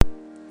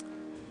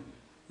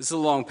This is a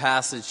long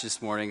passage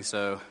this morning,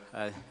 so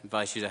I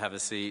invite you to have a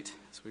seat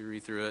as we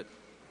read through it.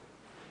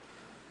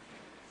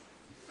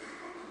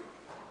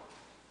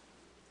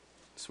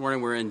 This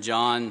morning we're in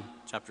John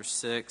chapter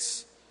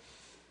 6,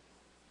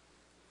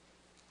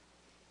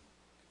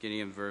 beginning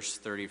in verse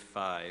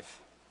 35.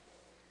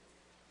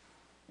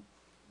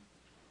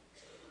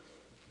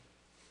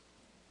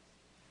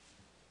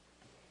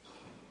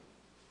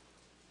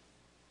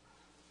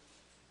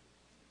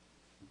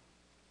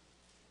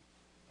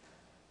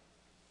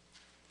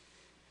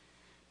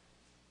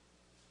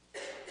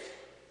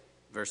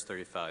 Verse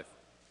 35.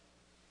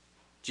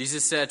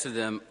 Jesus said to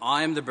them,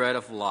 I am the bread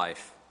of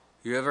life.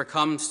 Whoever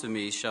comes to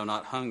me shall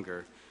not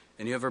hunger,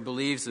 and whoever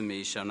believes in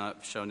me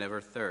shall never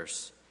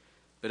thirst.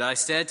 But I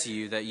said to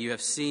you that you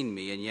have seen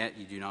me, and yet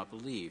you do not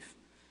believe.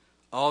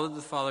 All that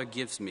the Father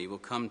gives me will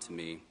come to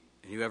me,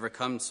 and whoever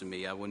comes to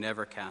me I will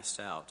never cast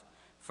out.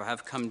 For I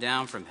have come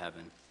down from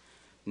heaven,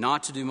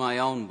 not to do my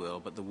own will,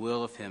 but the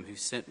will of him who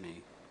sent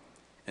me.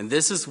 And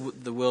this is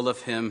the will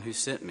of him who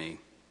sent me,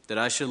 that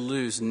I should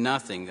lose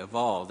nothing of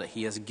all that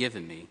he has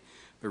given me,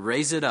 but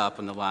raise it up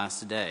on the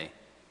last day.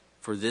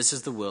 For this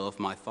is the will of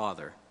my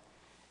Father.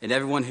 And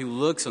everyone who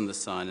looks on the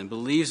Son and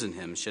believes in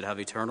him should have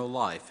eternal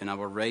life, and I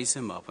will raise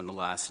him up on the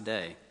last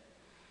day.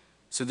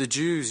 So the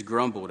Jews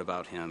grumbled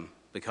about him,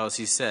 because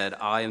he said,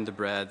 I am the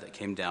bread that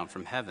came down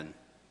from heaven.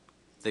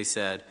 They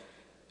said,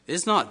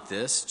 Is not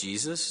this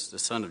Jesus, the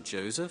son of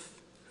Joseph,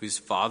 whose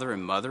father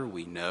and mother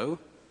we know?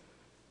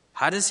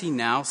 How does he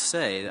now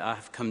say that I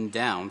have come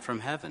down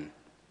from heaven?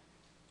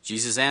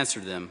 Jesus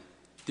answered them,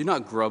 Do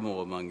not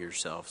grumble among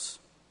yourselves.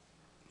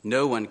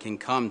 No one can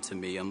come to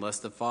me unless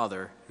the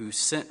Father who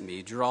sent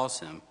me draws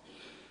him,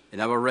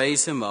 and I will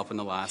raise him up on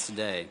the last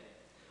day.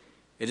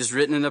 It is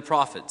written in the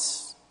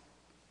prophets,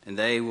 and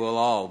they will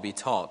all be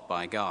taught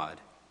by God.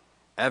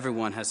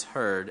 Everyone has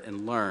heard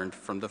and learned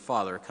from the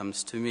Father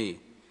comes to me.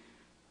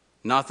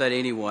 Not that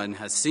anyone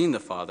has seen the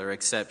Father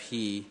except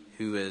he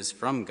who is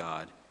from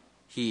God.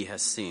 He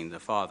has seen the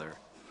Father.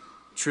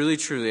 Truly,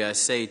 truly, I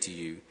say to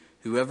you,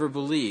 whoever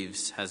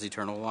believes has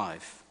eternal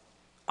life.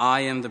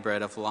 I am the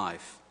bread of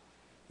life.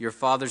 Your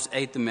fathers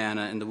ate the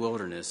manna in the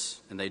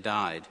wilderness, and they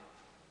died.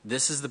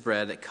 This is the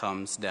bread that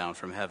comes down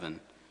from heaven,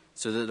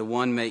 so that the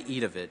one may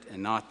eat of it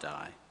and not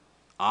die.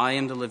 I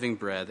am the living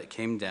bread that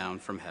came down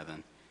from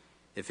heaven.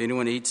 If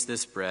anyone eats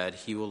this bread,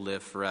 he will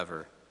live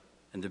forever.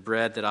 And the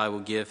bread that I will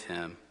give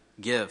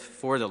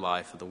for the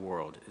life of the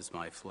world, is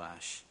my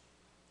flesh.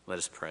 Let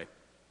us pray.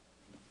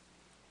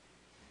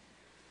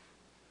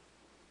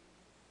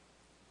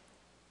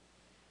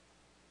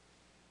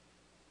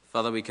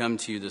 Father, we come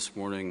to you this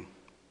morning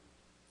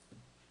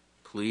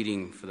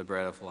pleading for the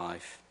bread of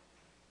life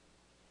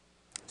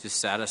to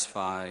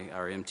satisfy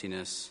our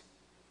emptiness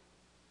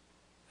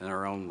in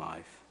our own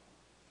life.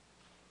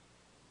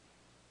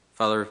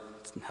 Father,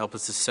 help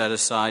us to set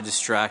aside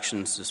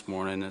distractions this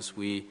morning as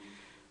we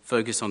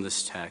focus on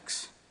this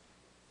text.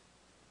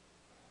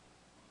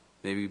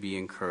 May we be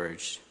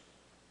encouraged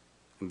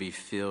and be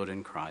filled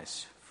in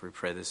Christ. For we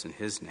pray this in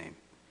his name.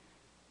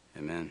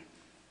 Amen.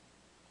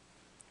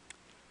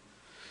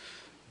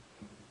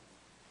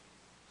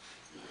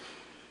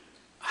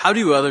 How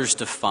do others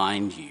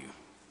define you?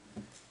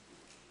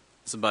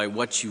 Is it by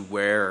what you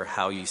wear or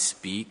how you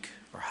speak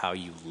or how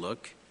you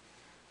look?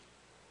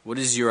 What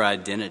is your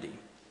identity?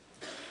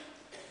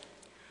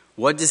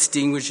 What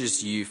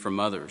distinguishes you from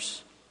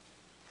others?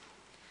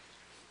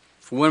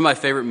 For one of my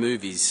favorite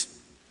movies,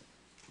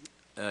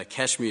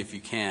 Catch Me If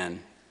You Can,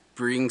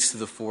 brings to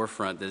the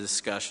forefront the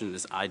discussion of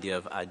this idea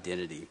of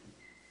identity.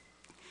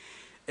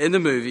 In the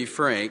movie,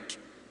 Frank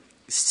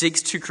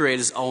seeks to create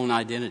his own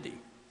identity.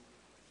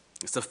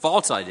 It's a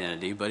false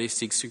identity, but he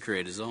seeks to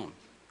create his own.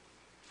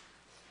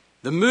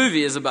 The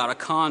movie is about a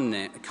con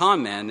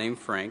man named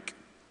Frank,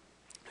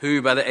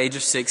 who by the age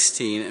of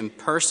 16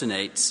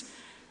 impersonates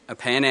a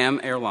Pan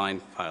Am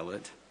airline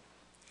pilot,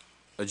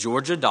 a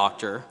Georgia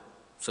doctor,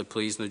 so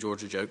please no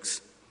Georgia jokes,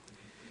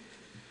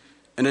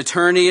 an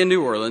attorney in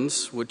New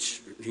Orleans,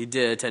 which he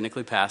did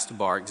technically pass the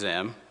bar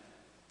exam,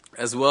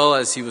 as well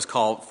as he was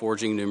caught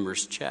forging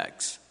numerous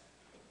checks.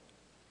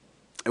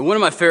 And one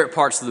of my favorite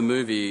parts of the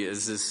movie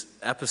is this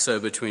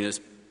episode between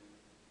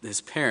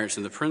his parents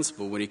and the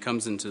principal when he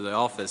comes into the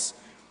office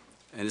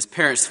and his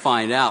parents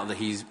find out that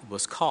he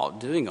was caught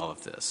doing all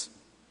of this.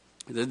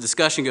 The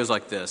discussion goes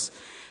like this.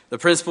 The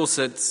principal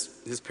sits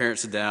his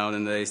parents down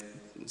and they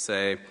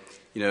say,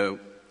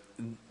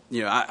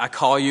 I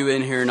call you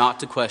in here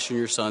not to question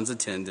your son's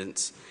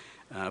attendance,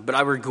 but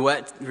I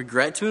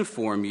regret to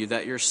inform you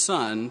that your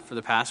son, for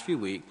the past few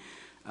weeks,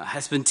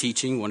 has been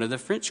teaching one of the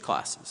French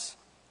classes.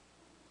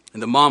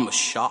 And the mom was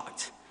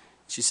shocked.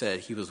 She said,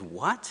 he was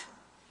what?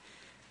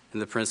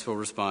 And the principal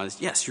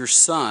responds, yes, your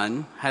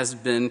son has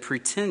been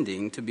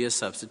pretending to be a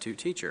substitute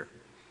teacher.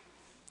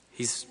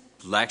 He's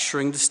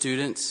lecturing to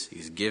students.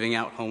 He's giving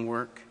out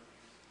homework.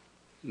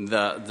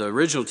 The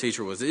original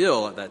teacher was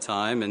ill at that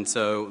time, and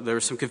so there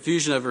was some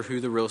confusion over who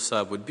the real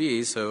sub would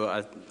be, so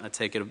I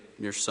take it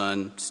your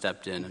son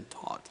stepped in and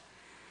taught.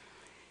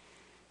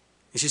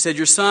 And she said,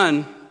 your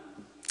son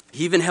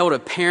He even held a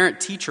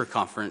parent-teacher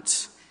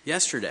conference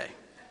yesterday.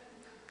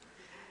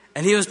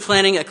 And he was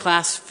planning a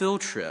class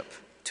field trip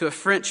to a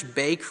French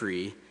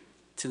bakery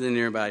to the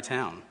nearby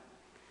town.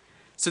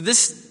 So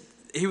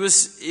he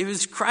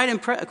was quite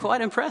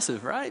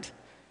impressive, right?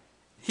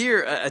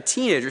 Here, a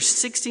teenager,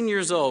 16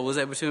 years old, was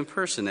able to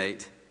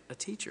impersonate a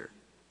teacher.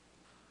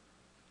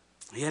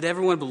 He had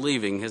everyone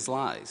believing his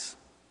lies.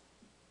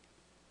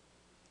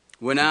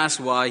 When asked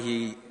why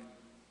he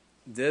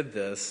did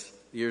this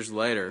years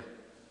later,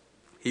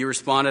 he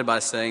responded by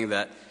saying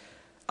that,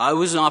 "I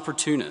was an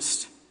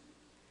opportunist.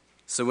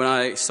 So when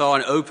I saw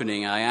an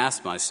opening, I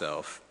asked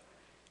myself,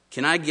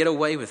 can I get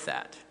away with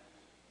that?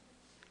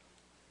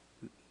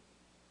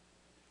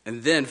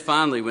 And then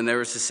finally, when there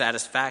was a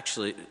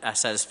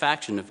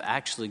satisfaction of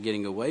actually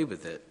getting away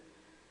with it,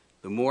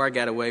 the more I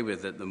got away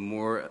with it, the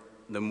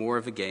more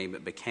of a game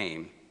it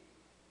became,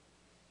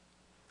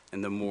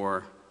 and the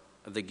more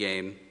of the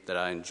game that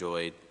I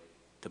enjoyed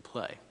to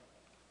play."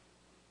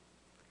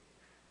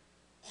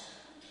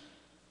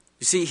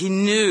 You see, he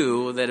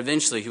knew that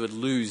eventually he would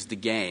lose the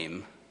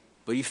game,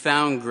 but he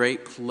found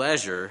great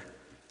pleasure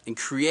in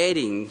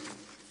creating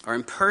or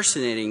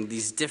impersonating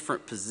these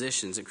different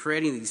positions and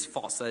creating these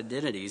false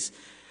identities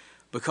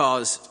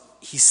because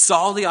he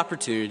saw the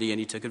opportunity and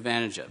he took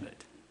advantage of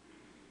it.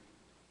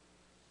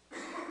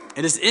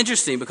 And it's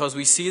interesting because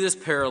we see this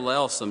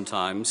parallel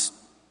sometimes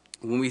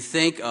when we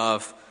think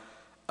of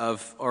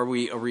or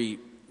we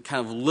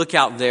kind of look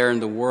out there in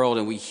the world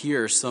and we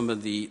hear some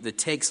of the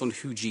takes on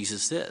who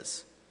Jesus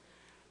is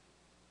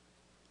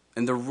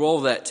and the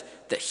role that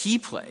he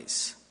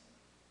plays.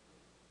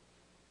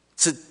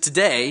 So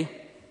today,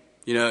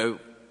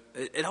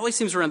 it always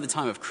seems around the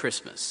time of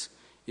Christmas.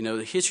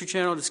 The History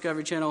Channel,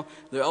 Discovery Channel,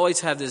 they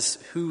always have this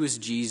 "Who is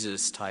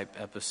Jesus" type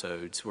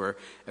episodes where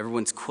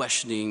everyone's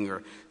questioning,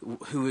 or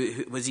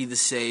who was he the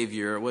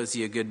Savior, or was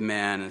he a good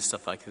man, and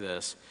stuff like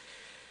this.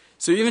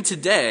 So even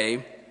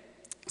today,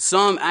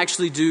 some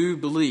actually do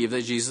believe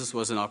that Jesus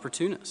was an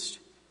opportunist,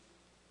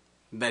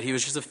 that he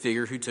was just a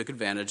figure who took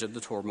advantage of the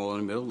turmoil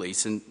in the Middle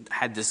East and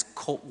had this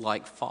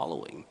cult-like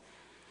following,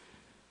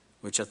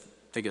 which I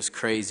think is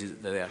crazy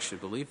that they actually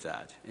believe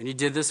that. And he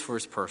did this for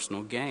his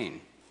personal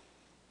gain.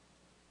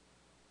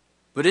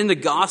 But in the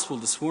gospel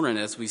this morning,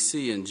 as we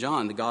see in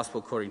John, the gospel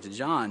according to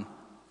John,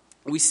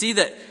 we see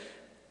that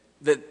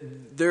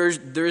there's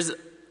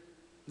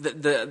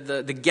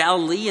the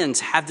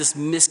Galileans have this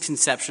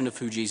misconception of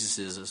who Jesus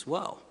is as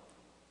well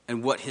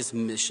and what his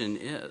mission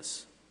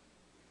is.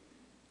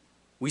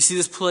 We see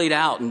this played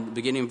out in the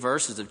beginning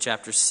verses of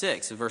chapter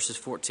 6, in verses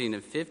 14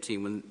 and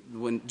 15,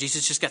 when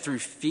Jesus just got through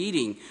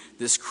feeding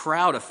this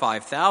crowd of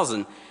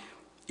 5,000.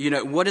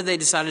 What did they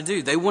decide to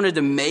do? They wanted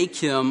to make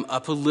him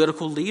a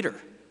political leader.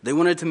 They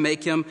wanted to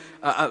make him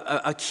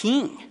a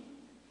king.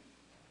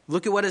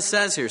 Look at what it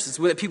says here. It says,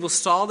 when people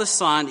saw the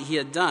sign that he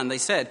had done, they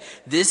said,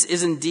 "This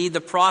is indeed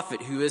the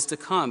prophet who is to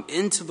come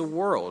into the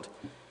world."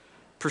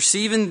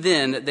 Perceiving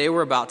then that they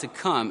were about to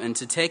come and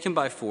to take him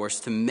by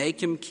force to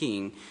make him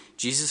king,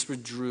 Jesus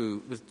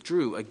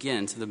withdrew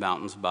again to the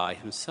mountains by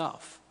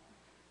himself.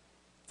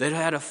 They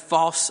had a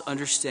false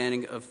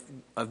understanding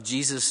of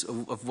Jesus,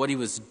 of what he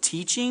was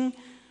teaching,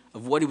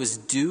 of what he was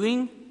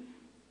doing.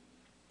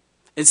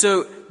 And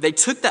so they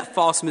took that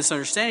false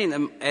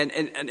misunderstanding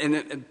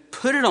and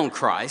put it on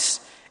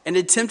Christ and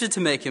attempted to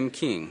make him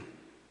king.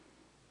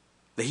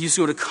 That he was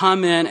going to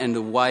come in and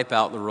to wipe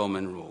out the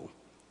Roman rule,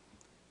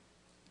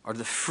 or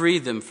to free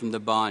them from the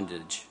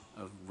bondage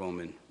of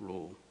Roman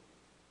rule.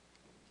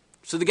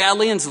 So the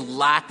Galileans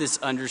lack this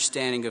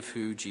understanding of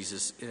who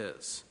Jesus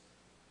is.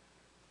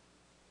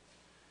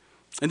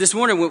 And this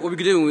morning, what we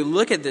can do when we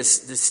look at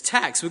this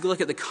text, we can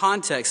look at the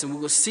context and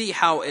we will see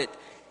how it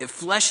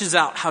fleshes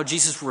out how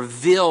Jesus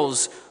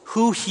reveals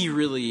who he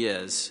really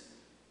is,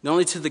 not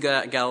only to the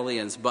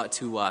Galileans, but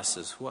to us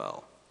as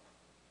well.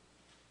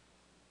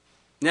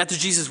 And after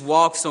Jesus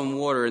walks on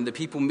water and the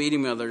people meet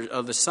him on the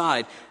other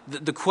side,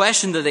 the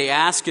question that they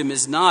ask him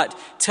is not,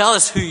 "Tell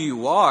us who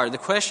you are." The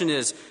question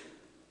is,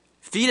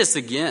 "Feed us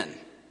again.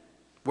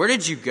 Where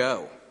did you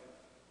go?"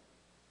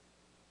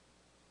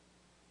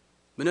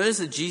 But notice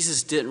that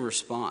Jesus didn't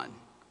respond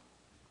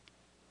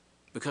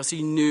because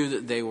he knew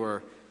that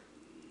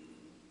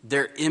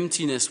their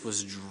emptiness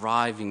was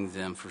driving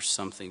them for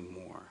something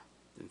more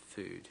than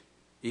food,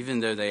 even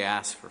though they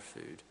asked for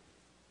food.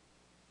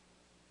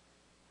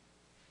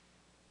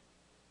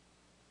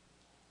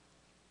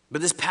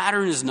 But this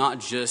pattern is not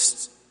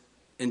just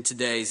in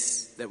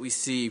today's that we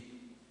see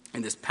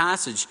in this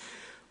passage,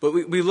 but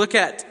we look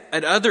at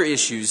other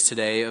issues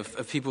today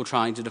of people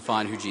trying to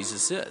define who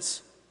Jesus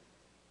is.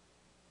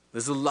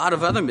 There's a lot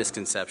of other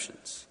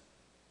misconceptions.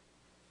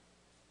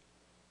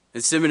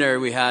 In seminary,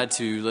 we had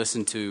to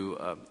listen to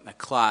a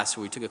class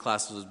where we took a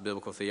class that was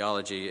biblical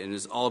theology, and it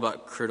was all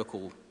about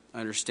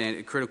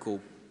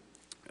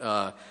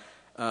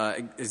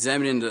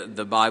examining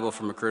the Bible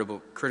from a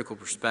critical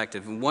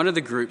perspective. And one of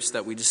the groups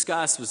that we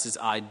discussed was this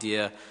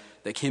idea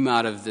that came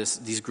out of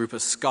these group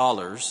of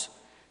scholars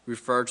who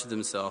referred to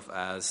themselves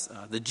as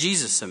the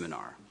Jesus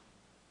Seminar.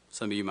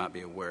 Some of you might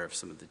be aware of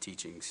some of the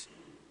teachings.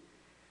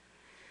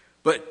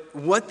 But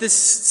what this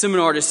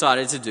seminar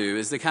decided to do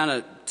is they kind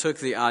of took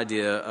the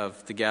idea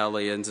of the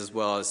Galileans as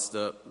well as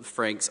the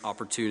Frank's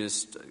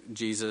opportunist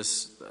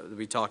Jesus that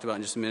we talked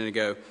about just a minute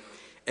ago,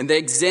 and they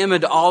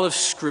examined all of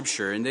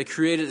Scripture, and they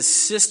created a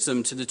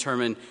system to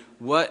determine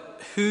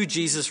who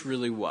Jesus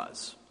really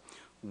was.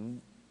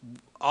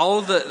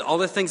 All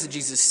the things that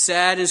Jesus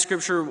said in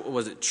Scripture,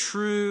 was it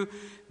true?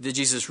 Did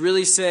Jesus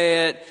really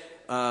say it?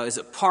 Is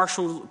it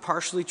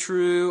partially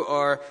true,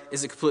 or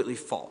is it completely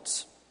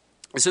false?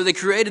 And so they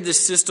created this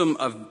system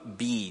of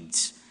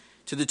beads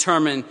to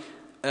determine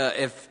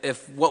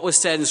if what was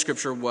said in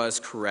Scripture was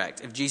correct,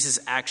 if Jesus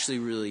actually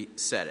really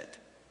said it.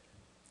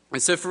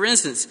 And so, for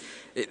instance,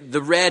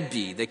 the red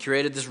bead, they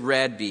created this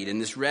red bead,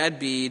 and this red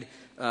bead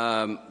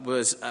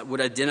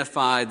would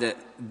identify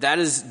that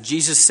is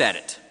Jesus said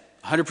it,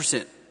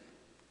 100%.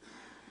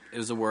 It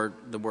was the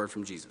word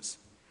from Jesus.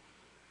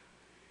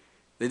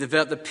 They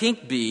developed the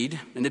pink bead,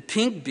 and the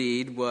pink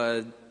bead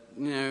was,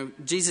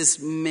 Jesus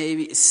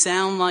maybe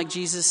sound like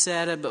Jesus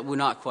said it, but we're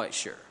not quite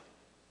sure.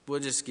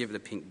 We'll just give it a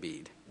pink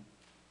bead.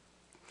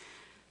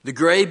 The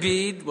gray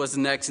bead was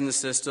the next in the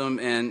system,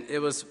 and it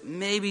was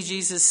maybe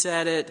Jesus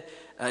said it.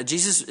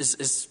 Jesus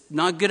is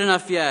not good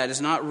enough yet.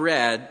 It's not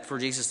red for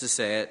Jesus to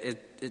say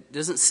it. It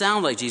doesn't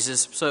sound like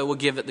Jesus, so we'll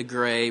give it the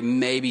gray.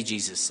 Maybe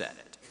Jesus said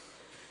it.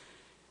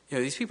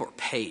 These people are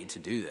paid to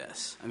do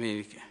this. I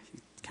mean,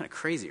 kind of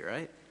crazy,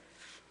 right?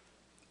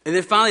 And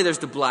then finally there's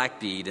the black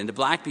bead, and the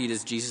black bead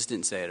is Jesus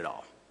didn't say it at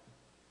all.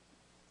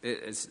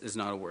 It's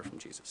not a word from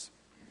Jesus.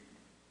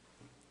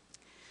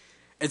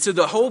 And so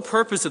the whole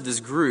purpose of this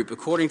group,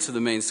 according to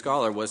the main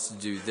scholar, was to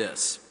do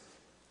this.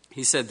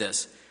 He said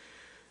this: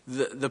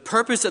 the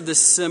purpose of this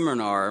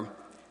seminar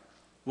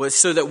was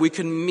so that we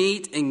could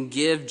meet and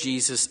give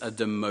Jesus a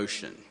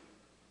demotion.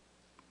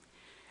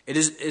 It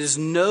is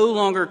no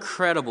longer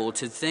credible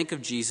to think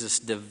of Jesus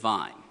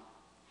divine.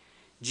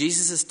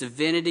 Jesus'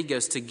 divinity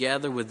goes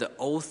together with the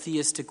old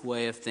theistic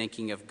way of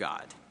thinking of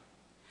God.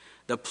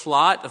 The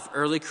plot of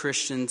early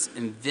Christians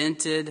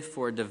invented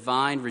for a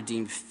divine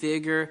redeemed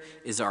figure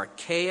is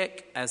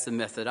archaic as the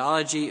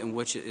methodology in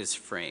which it is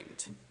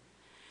framed.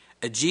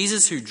 A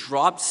Jesus who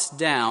drops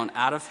down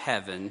out of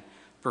heaven,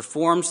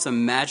 performs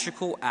some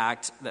magical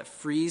act that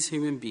frees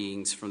human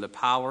beings from the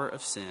power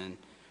of sin,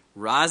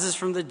 rises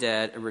from the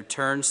dead, and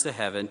returns to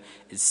heaven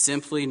is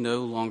simply no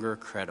longer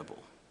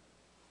credible.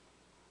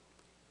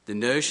 The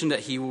notion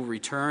that he will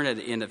return at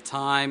the end of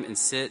time and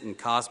sit in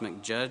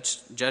cosmic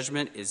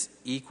judgment is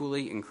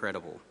equally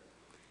incredible.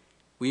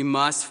 We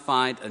must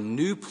find a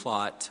new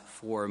plot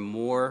for a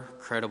more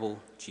credible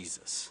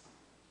Jesus.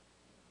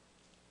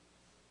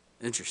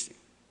 Interesting.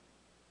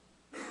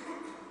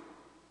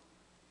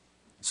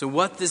 So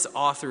what this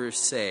author is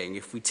saying,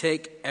 if we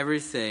take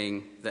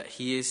everything that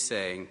he is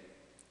saying,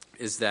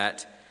 is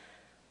that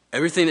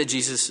everything that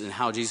Jesus and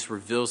how Jesus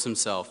reveals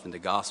himself in the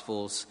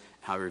Gospels,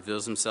 how he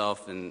reveals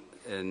himself and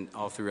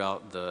all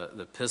throughout the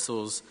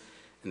epistles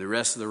and the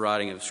rest of the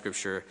writing of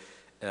Scripture,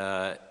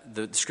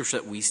 the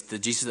Scripture the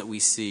Jesus that we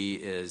see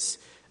is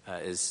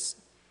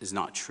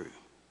not true.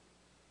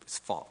 It's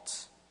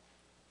false.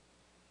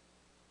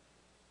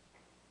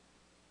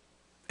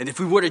 And if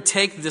we were to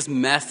take this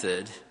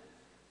method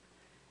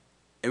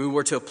and we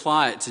were to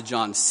apply it to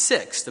John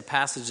 6, the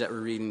passage that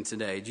we're reading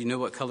today, do you know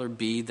what color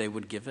bead they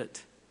would give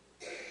it?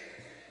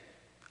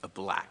 A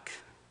black.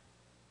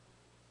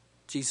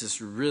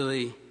 Jesus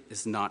really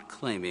is not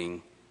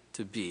claiming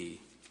to be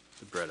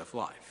the bread of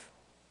life.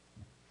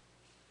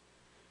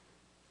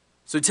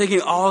 So taking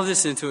all of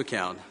this into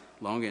account,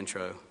 long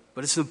intro,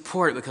 but it's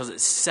important because it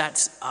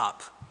sets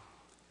up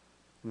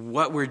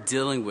what we're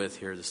dealing with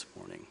here this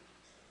morning.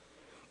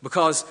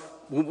 Because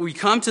when we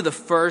come to the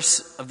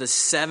first of the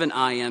 7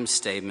 I am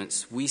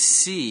statements, we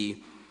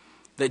see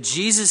that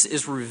Jesus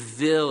is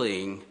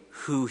revealing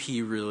who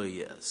he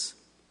really is.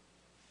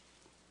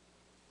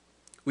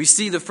 We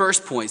see the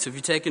first point. So if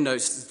you're taking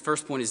notes, the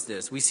first point is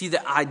this. We see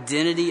the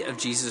identity of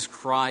Jesus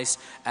Christ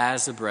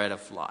as the bread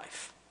of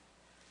life.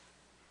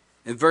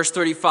 In verse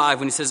 35,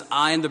 when he says,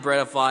 I am the bread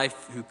of life,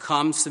 who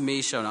comes to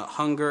me shall not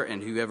hunger,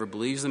 and whoever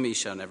believes in me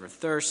shall never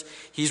thirst,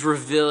 he's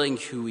revealing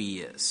who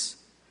he is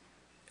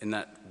in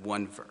that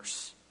one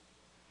verse,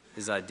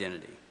 his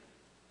identity.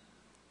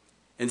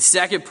 And the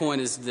second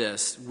point is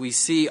this. We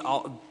see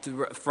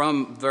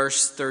from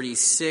verse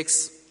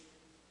 36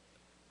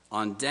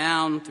 on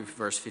down through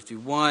verse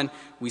 51,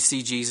 we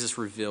see Jesus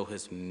reveal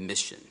his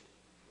mission.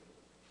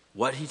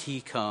 What did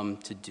he come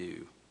to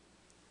do?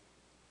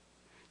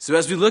 So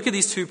as we look at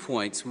these 2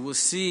 points, we will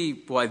see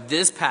why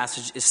this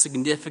passage is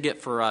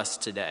significant for us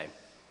today.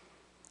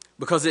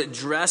 Because it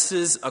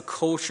addresses a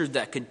culture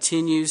that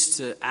continues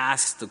to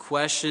ask the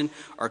question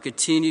or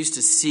continues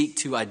to seek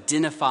to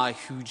identify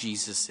who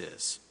Jesus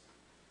is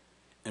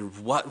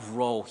and what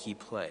role he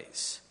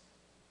plays.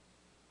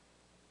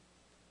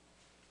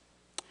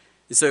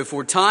 And so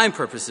for time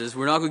purposes,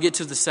 we're not going to get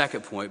to the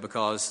second point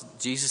because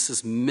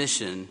Jesus'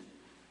 mission,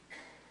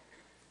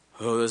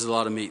 there's a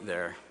lot of meat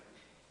there.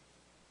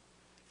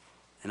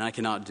 And I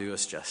cannot do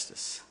us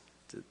justice.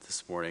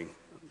 this morning,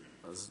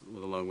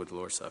 along with the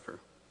Lord's Supper.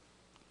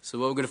 So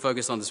what we're going to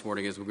focus on this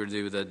morning is we're going to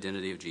do with the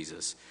identity of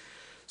Jesus.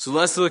 So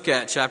let's look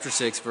at chapter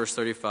 6, verse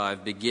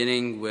 35,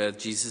 beginning with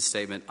Jesus'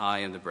 statement, I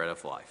am the bread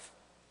of life.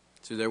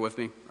 So you there with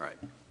me? All right.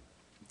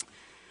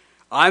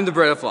 I am the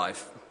bread of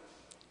life.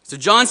 So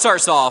John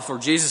starts off, or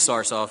Jesus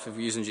starts off, if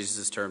we're using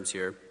Jesus' terms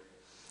here.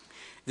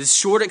 This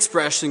short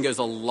expression goes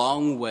a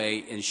long way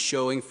in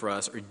showing for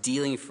us, or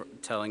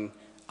telling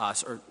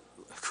us, or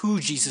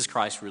who Jesus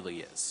Christ really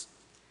is.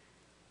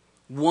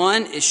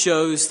 One, it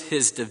shows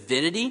his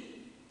divinity,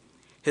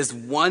 his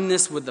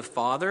oneness with the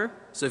Father.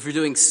 So if you're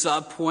doing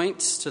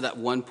subpoints to that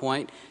one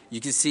point,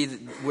 you can see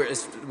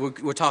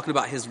that we're talking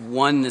about his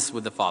oneness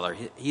with the Father.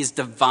 He's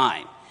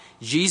divine.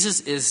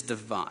 Jesus is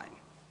divine.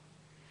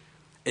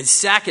 And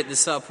second, the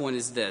subpoint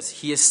is this: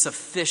 he is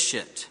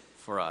sufficient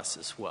for us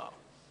as well.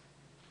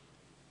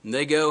 And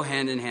they go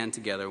hand in hand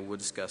together. We'll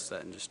discuss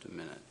that in just a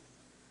minute.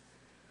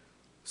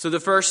 So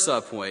the first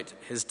subpoint,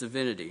 his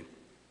divinity.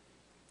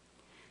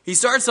 He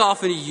starts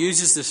off and he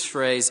uses this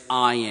phrase,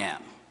 I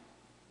am.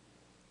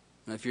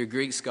 Now, if you're a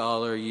Greek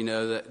scholar, you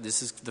know that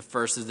this is the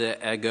first of the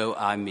ego,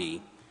 I,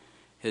 me,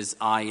 his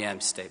I am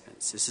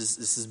statements. This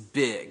is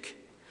big,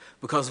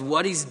 because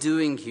what he's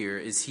doing here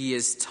is he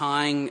is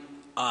tying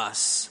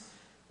us,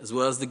 as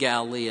well as the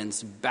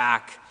Galileans,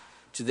 back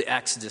to the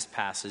Exodus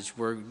passage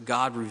where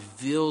God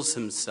reveals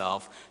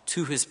himself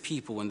to his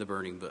people in the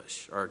burning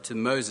bush, or to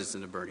Moses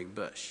in the burning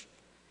bush.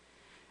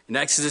 In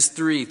Exodus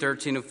 3,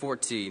 13 and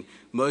 14,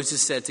 Moses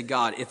said to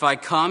God, if I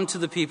come to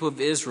the people of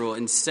Israel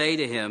and say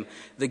to him,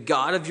 the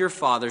God of your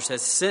fathers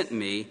has sent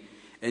me,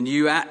 and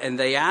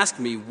they ask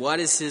me, what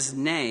is his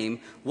name?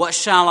 What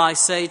shall I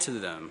say to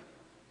them?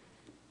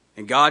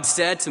 And God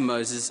said to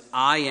Moses,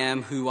 I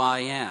am who I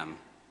am.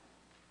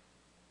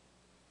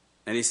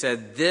 And he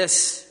said,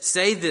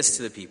 say this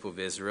to the people of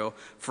Israel,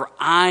 for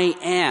I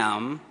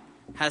am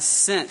has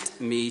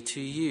sent me to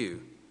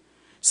you.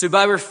 So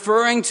by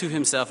referring to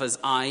himself as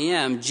I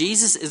am,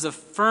 Jesus is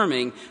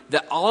affirming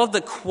that all of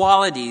the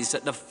qualities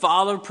that the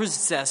Father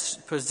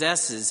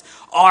possesses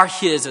are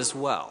his as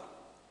well.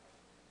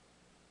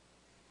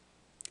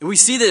 And we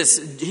see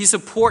this, he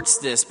supports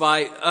this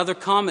by other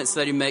comments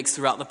that he makes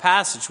throughout the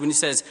passage when he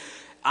says,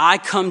 I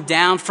come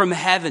down from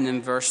heaven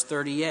in verse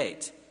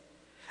 38.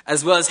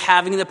 As well as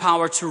having the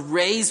power to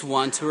raise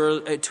one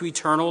to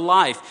eternal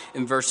life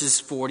in verses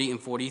 40 and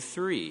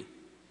 43.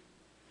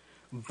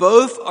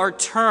 Both are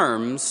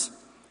terms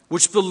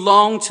which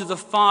belong to the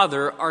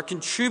Father are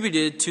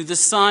contributed to the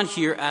Son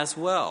here as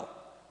well.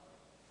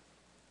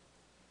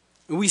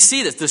 And we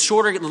see this.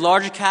 The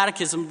larger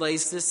catechism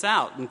lays this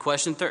out in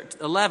question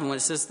 11 when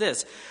it says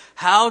this: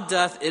 how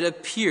doth it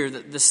appear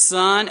that the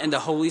Son and the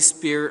Holy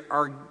Spirit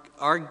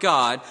are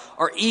God,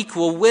 are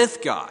equal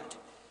with God?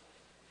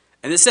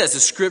 And it says, the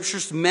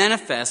Scriptures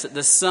manifest that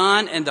the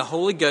Son and the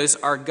Holy Ghost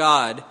are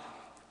God,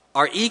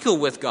 are equal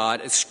with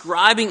God,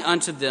 ascribing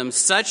unto them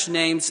such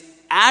names,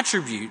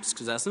 attributes,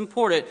 because that's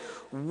important,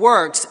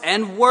 works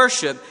and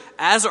worship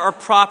as are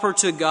proper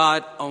to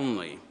God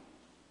only.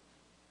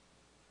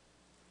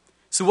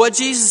 So what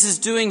Jesus is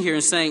doing here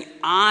is saying,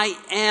 I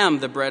am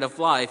the bread of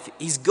life.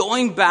 He's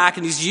going back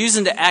and he's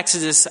using the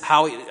Exodus,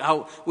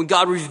 how when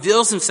God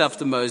reveals himself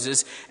to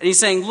Moses, and he's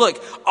saying,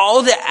 look,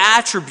 all the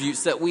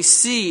attributes that we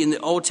see in the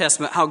Old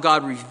Testament, how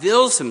God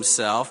reveals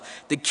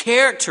himself, the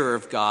character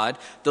of God,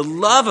 the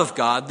love of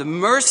God, the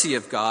mercy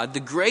of God, the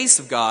grace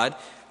of God,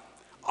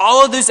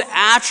 all of those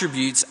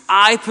attributes,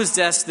 I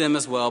possess them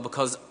as well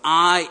because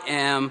I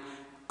am.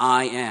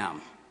 I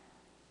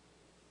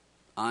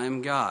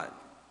am God.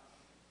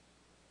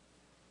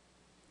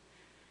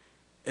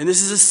 And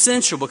this is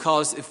essential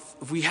because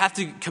if we have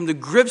to come to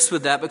grips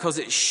with that, because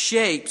it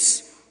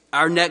shapes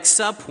our next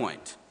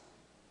subpoint.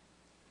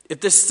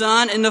 If the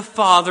Son and the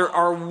Father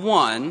are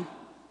one,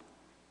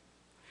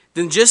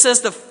 then just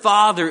as the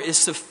Father is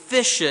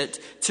sufficient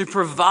to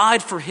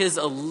provide for his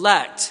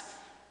elect,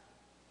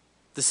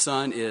 the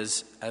Son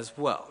is as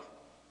well.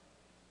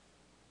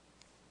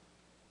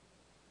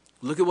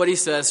 Look at what he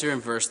says here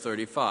in verse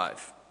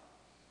 35.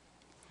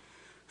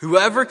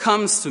 Whoever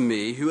comes to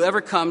me,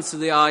 whoever comes to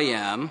the I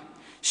am,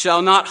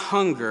 shall not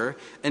hunger,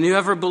 and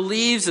whoever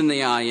believes in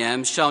the I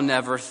am shall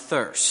never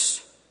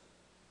thirst.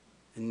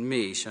 In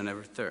me shall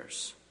never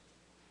thirst.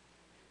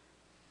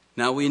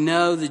 Now we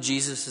know that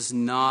Jesus is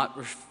not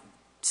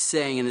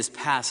saying in this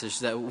passage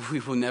that we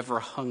will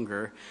never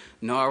hunger,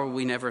 nor will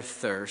we never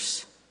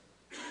thirst.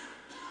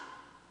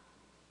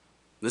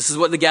 This is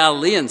what the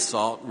Galileans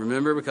thought,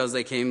 remember, because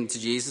they came to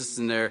Jesus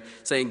and they're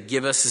saying,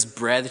 give us this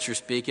bread that you're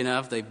speaking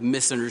of. They've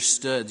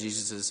misunderstood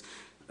Jesus'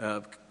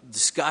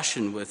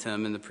 discussion with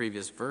him in the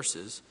previous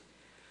verses.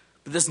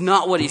 But that's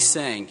not what he's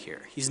saying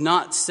here. He's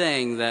not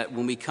saying that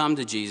when we come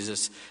to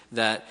Jesus,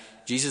 that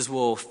Jesus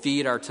will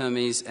feed our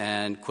tummies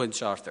and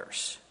quench our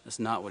thirst. That's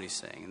not what he's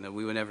saying, that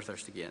we will never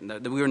thirst again,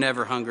 that we will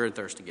never hunger and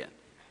thirst again.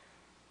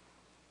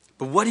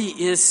 But what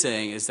he is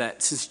saying is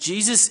that since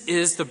Jesus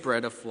is the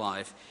bread of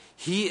life,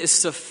 he is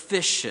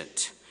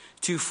sufficient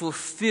to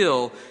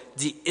fulfill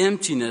the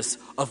emptiness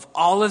of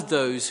all of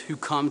those who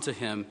come to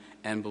him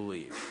and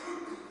believe.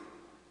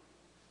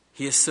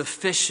 He is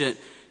sufficient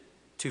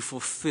to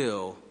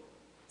fulfill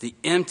the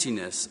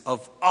emptiness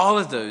of all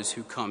of those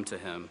who come to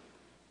him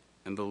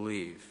and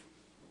believe.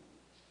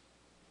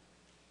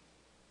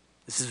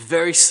 This is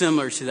very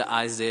similar to the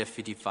Isaiah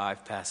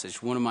 55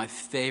 passage, one of my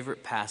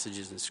favorite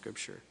passages in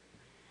Scripture,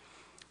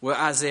 where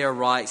Isaiah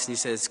writes and he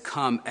says,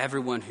 "Come,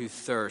 everyone who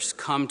thirsts,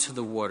 come to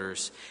the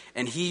waters,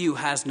 and he who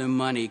has no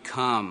money,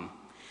 come,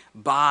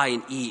 buy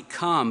and eat.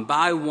 Come,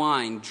 buy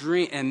wine,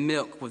 drink, and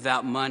milk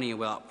without money and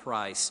without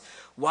price.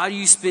 Why do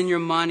you spend your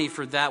money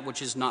for that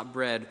which is not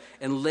bread,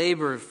 and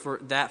labor for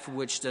that for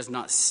which does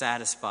not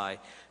satisfy?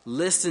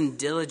 Listen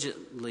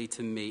diligently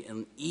to me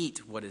and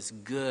eat what is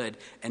good,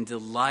 and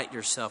delight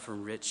yourself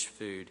in rich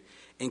food.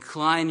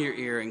 Incline your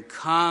ear and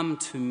come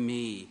to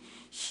me.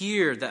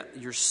 Hear that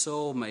your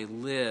soul may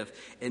live,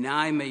 and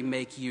I may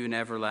make you an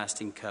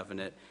everlasting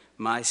covenant,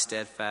 my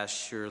steadfast,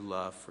 sure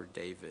love for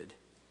David."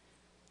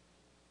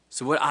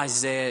 So what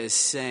Isaiah is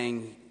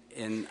saying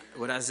in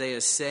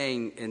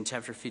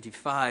chapter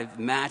 55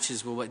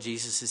 matches with what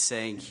Jesus is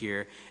saying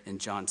here in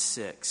John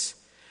 6.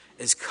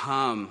 Is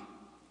come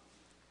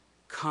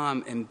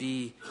and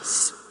be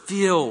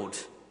filled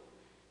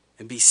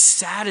and be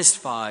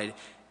satisfied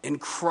in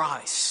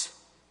Christ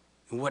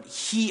and what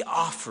he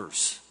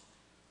offers.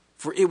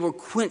 For it will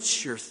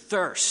quench your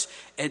thirst,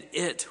 and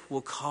it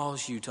will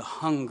cause you to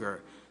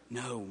hunger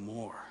no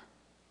more.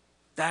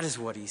 That is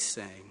what he's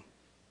saying.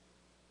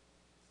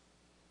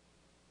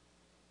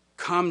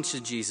 Come to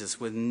Jesus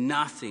with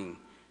nothing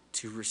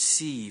to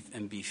receive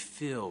and be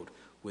filled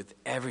with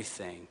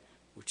everything,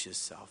 which is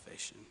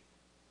salvation.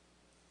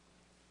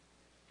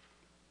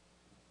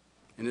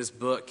 In his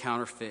book,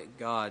 Counterfeit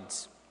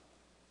Gods,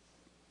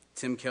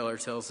 Tim Keller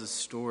tells this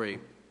story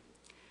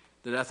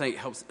that I think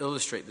helps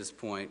illustrate this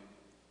point.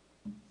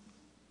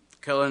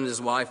 Keller and his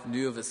wife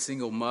knew of a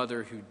single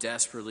mother who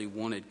desperately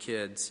wanted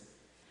kids.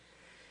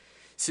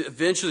 So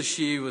eventually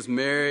she was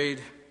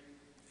married,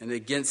 and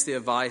against the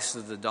advice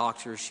of the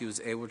doctor, she was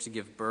able to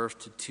give birth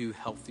to 2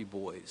 healthy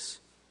boys.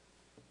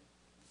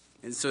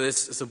 And so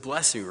it's a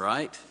blessing,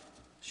 right?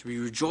 She should be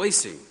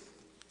rejoicing.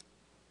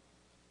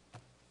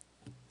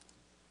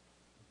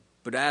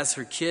 But as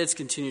her kids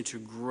continued to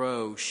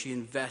grow, she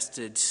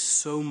invested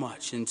so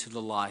much into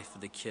the life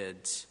of the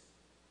kids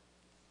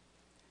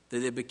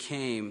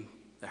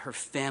that her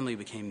family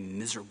became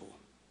miserable.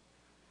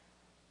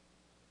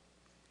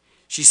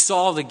 She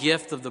saw the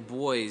gift of the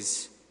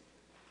boys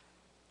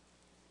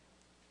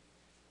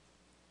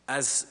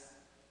as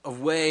a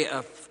way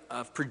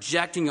of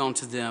projecting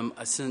onto them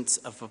a sense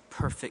of a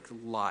perfect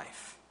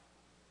life.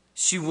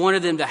 She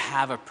wanted them to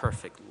have a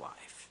perfect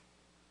life.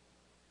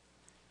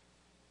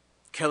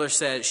 Keller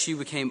said she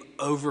became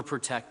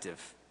overprotective.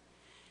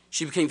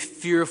 She became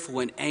fearful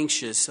and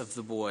anxious of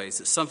the boys,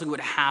 that something would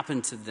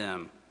happen to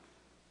them.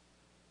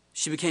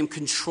 She became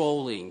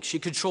controlling. She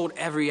controlled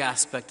every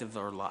aspect of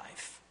their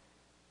life.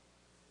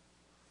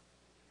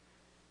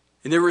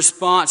 In their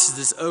response to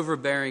this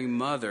overbearing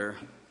mother,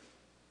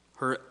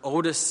 her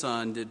oldest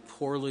son did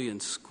poorly in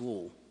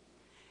school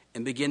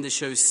and began to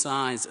show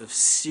signs of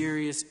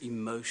serious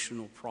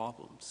emotional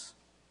problems.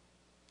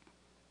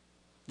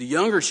 The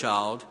younger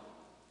child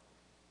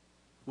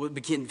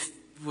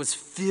was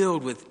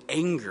filled with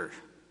anger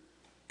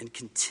and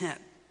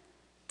contempt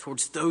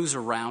towards those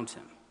around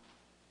him.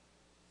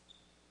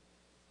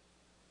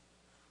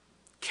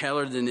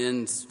 Keller then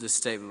ends this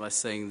statement by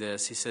saying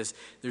this. He says,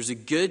 "There's a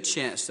good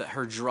chance that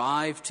her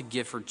drive to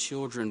give her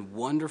children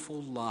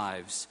wonderful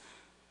lives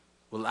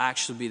will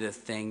actually be the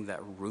thing that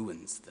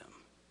ruins them."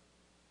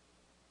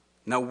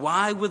 Now,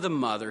 why would the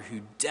mother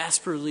who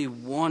desperately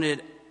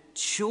wanted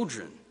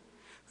children,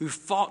 who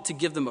fought to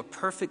give them a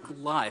perfect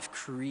life,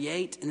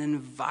 create an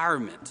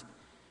environment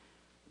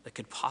that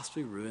could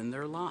possibly ruin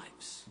their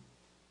lives?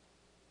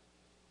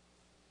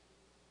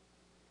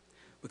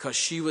 Because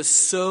she was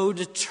so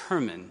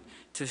determined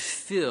to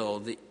fill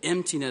the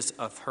emptiness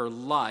of her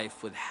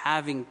life with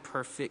having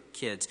perfect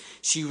kids.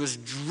 She was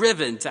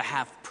driven to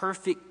have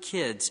perfect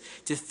kids,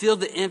 to fill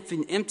the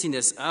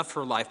emptiness of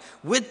her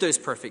life with those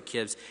perfect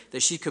kids,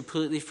 that she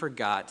completely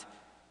forgot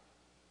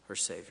her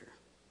Savior.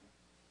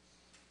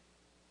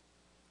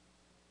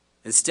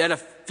 Instead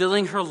of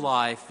filling her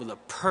life with a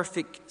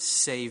perfect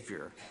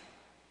Savior,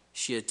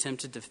 she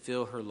attempted to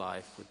fill her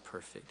life with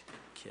perfect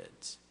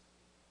kids.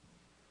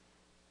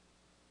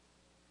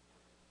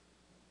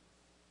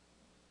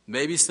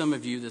 Maybe some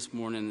of you this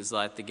morning is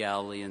like the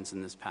Galileans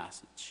in this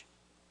passage,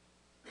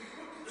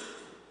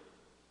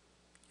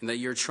 and that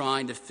you're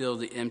trying to fill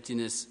the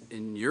emptiness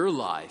in your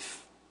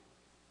life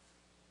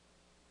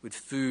with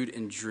food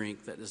and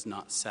drink that does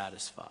not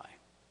satisfy.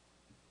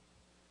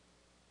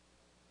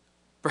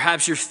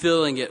 Perhaps you're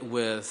filling it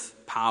with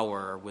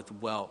power, with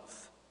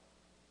wealth,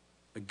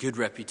 a good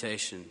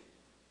reputation,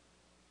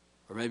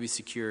 or maybe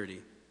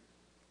security.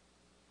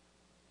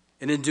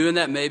 And in doing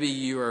that, maybe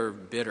you are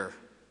bitter.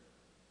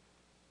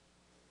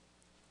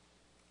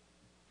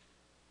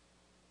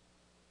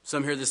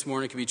 Some here this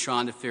morning could be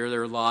trying to fill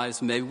their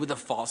lives maybe with a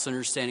false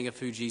understanding of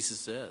who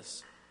Jesus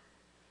is.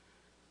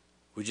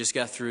 We just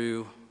got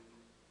through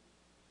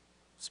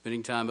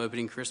spending time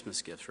opening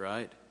Christmas gifts,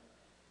 right?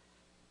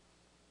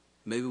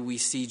 Maybe we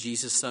see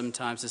Jesus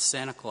sometimes as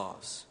Santa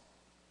Claus.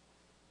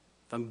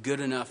 If I'm good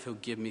enough, he'll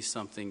give me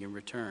something in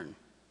return.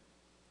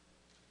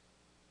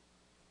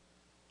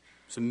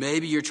 So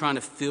maybe you're trying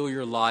to fill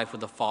your life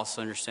with a false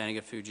understanding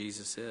of who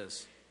Jesus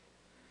is.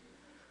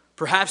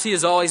 Perhaps he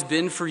has always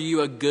been for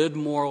you a good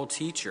moral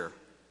teacher,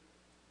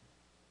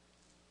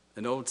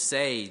 an old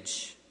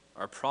sage,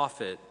 or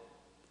prophet,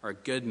 or a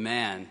good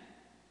man.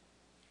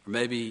 Or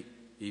maybe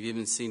you've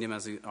even seen him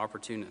as an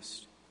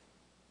opportunist.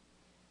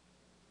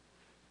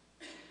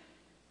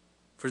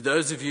 For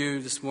those of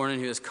you this morning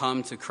who has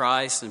come to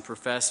Christ and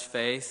professed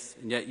faith,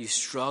 and yet you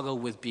struggle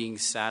with being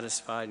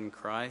satisfied in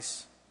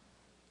Christ,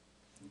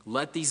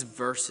 let these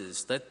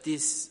verses,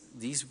 these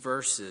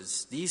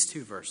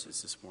two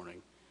verses this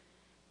morning,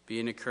 be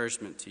an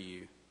encouragement to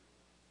you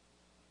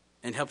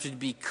and help you to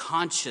be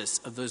conscious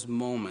of those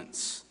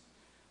moments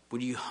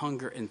when you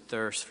hunger and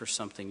thirst for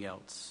something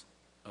else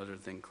other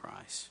than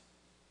Christ.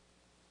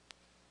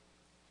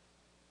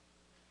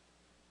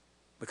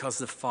 Because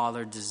the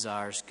Father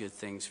desires good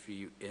things for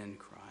you in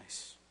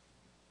Christ.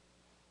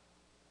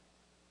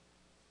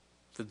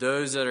 For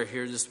those that are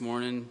here this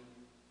morning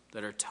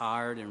that are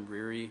tired and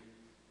weary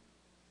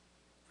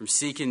from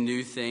seeking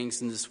new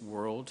things in this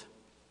world,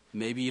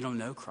 maybe you don't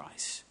know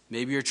Christ.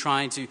 Maybe you're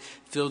trying to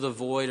fill the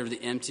void or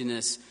the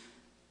emptiness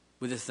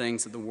with the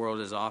things that the world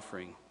is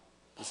offering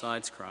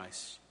besides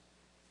Christ.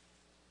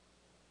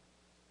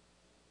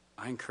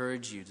 I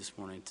encourage you this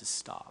morning to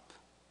stop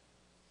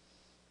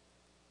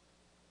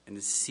and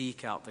to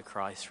seek out the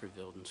Christ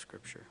revealed in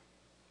Scripture.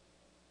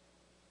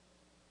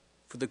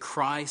 For the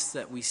Christ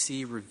that we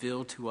see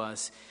revealed to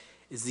us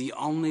is the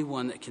only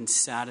one that can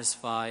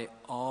satisfy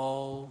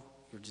all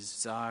your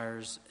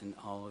desires and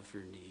all of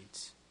your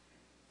needs.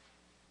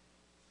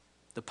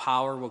 The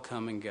power will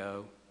come and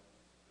go.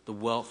 The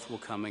wealth will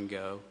come and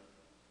go.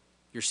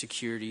 Your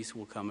securities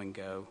will come and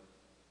go.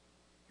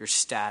 Your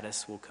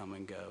status will come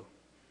and go.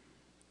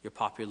 Your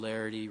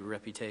popularity, your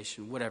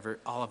reputation, whatever,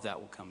 all of that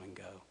will come and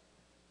go.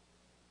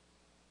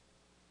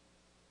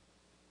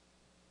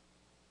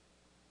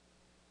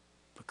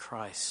 But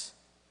Christ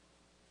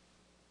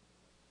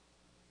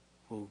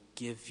will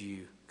give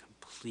you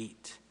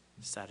complete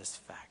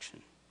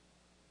satisfaction.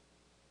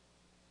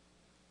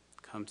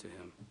 Come to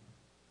him.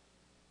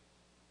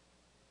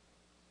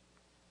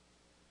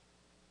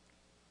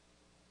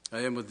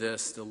 I end with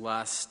this, the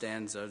last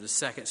stanza, the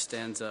second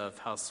stanza of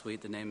How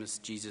Sweet the Name of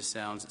Jesus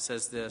Sounds. It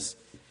says this: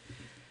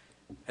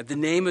 at the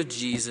name of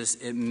Jesus,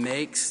 it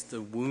makes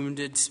the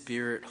wounded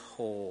spirit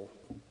whole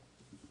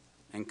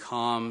and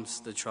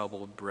calms the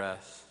troubled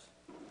breath.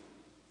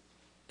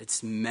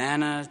 It's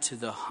manna to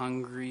the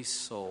hungry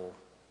soul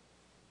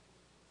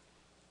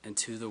and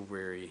to the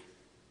weary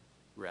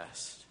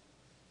rest.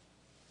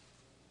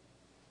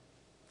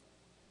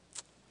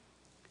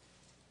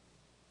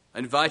 I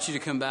invite you to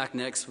come back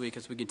next week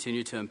as we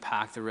continue to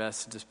unpack the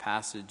rest of this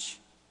passage.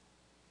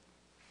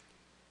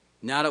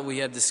 Now that we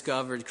have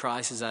discovered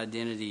Christ's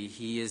identity,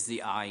 he is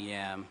the I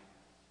am,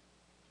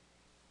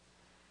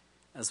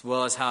 as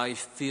well as how he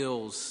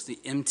fills the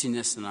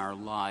emptiness in our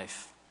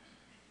life.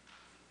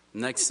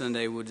 Next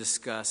Sunday, we'll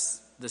discuss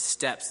the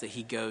steps that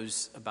he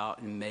goes about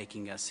in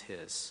making us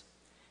his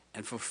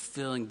and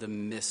fulfilling the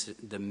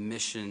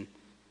mission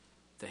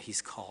that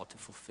he's called to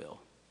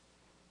fulfill.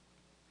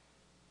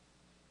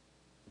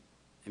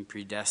 And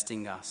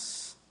predestining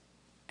us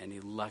and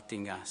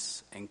electing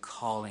us and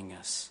calling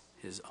us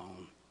his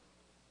own.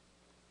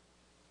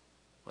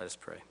 Let us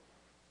pray.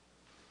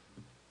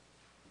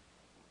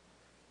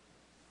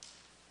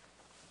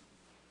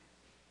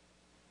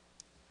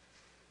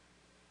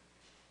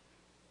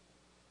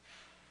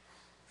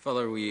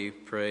 Father, we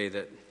pray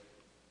that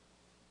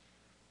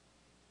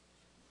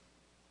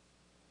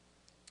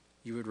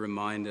you would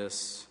remind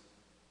us,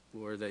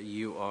 Lord, that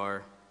you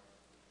are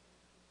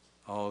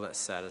all that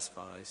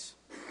satisfies.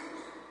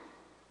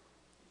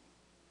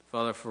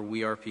 Father, for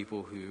we are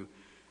people who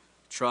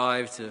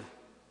strive to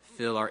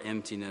fill our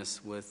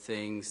emptiness with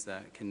things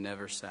that can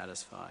never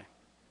satisfy.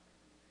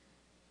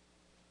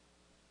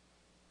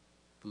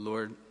 But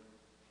Lord,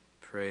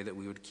 pray that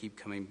we would keep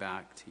coming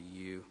back to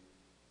you,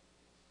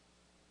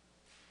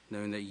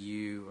 knowing that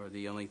you are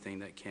the only thing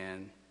that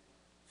can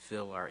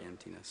fill our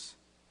emptiness.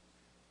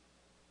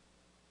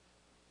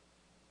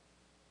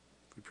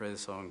 We pray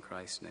this all in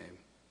Christ's name.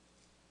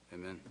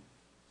 Amen.